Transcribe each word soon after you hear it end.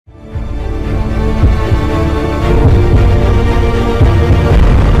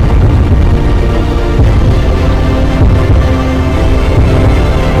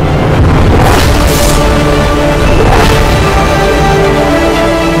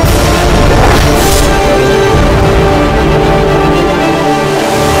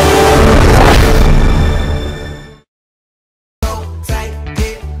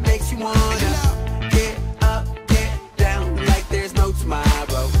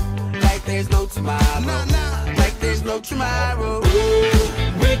there's no tomorrow. Like there's no tomorrow.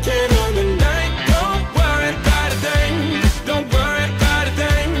 Weekend on the night, don't worry about a thing. Don't worry about a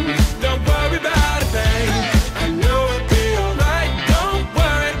thing. Don't worry about a thing. I know it'll be alright. Don't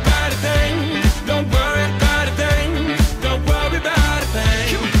worry about a thing. Don't worry about a thing. Don't worry about a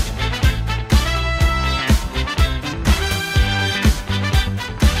thing.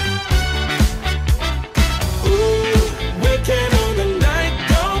 Weekend on the night,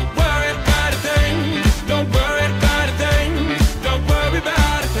 don't worry about a thing. Don't worry about a thing. Don't worry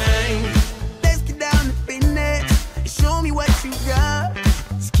about a thing. Let's get down to business and show me what you got.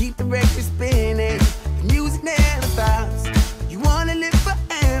 Just keep the record spinning, the music never stops. You wanna live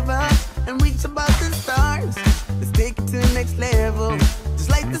forever and reach above the stars. Let's take it to the next level, just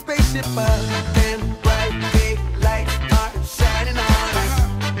like the spaceship up. Them bright big lights are shining on us.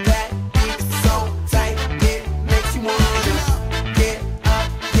 That beat is so tight, it makes you wanna get up,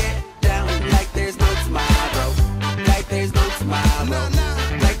 get down, like there's no tomorrow. Like there's no tomorrow.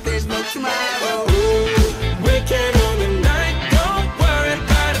 Like there's no tomorrow. Weekend on the night, don't worry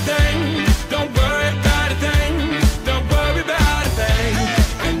about a thing. Don't worry about a thing. Don't worry about a thing.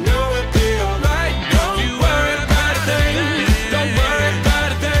 I know it'll be alright. Don't you worry about a thing. Don't worry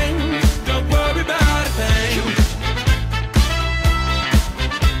about a thing. Don't worry about a thing.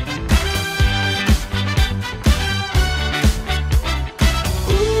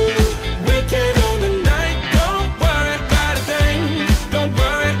 Weekend on the night, don't worry about a thing. Don't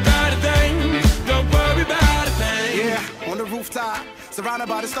worry about a thing. Don't worry about a thing. Yeah, on the rooftop, surrounded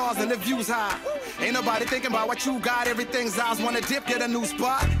by the stars and the views high. Ain't nobody thinking about what you got. Everything's eyes wanna dip, get a new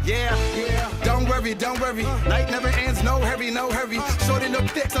spot. Yeah, don't worry, don't worry. Night never ends, no hurry, no hurry. Shorty look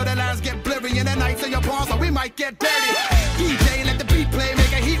thick so the lines get blurry. And the nights in your palms, so we might get dirty. DJ, let the beat play,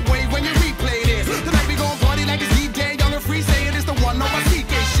 make a heat wave when you replay this. Tonight we gon' party like it's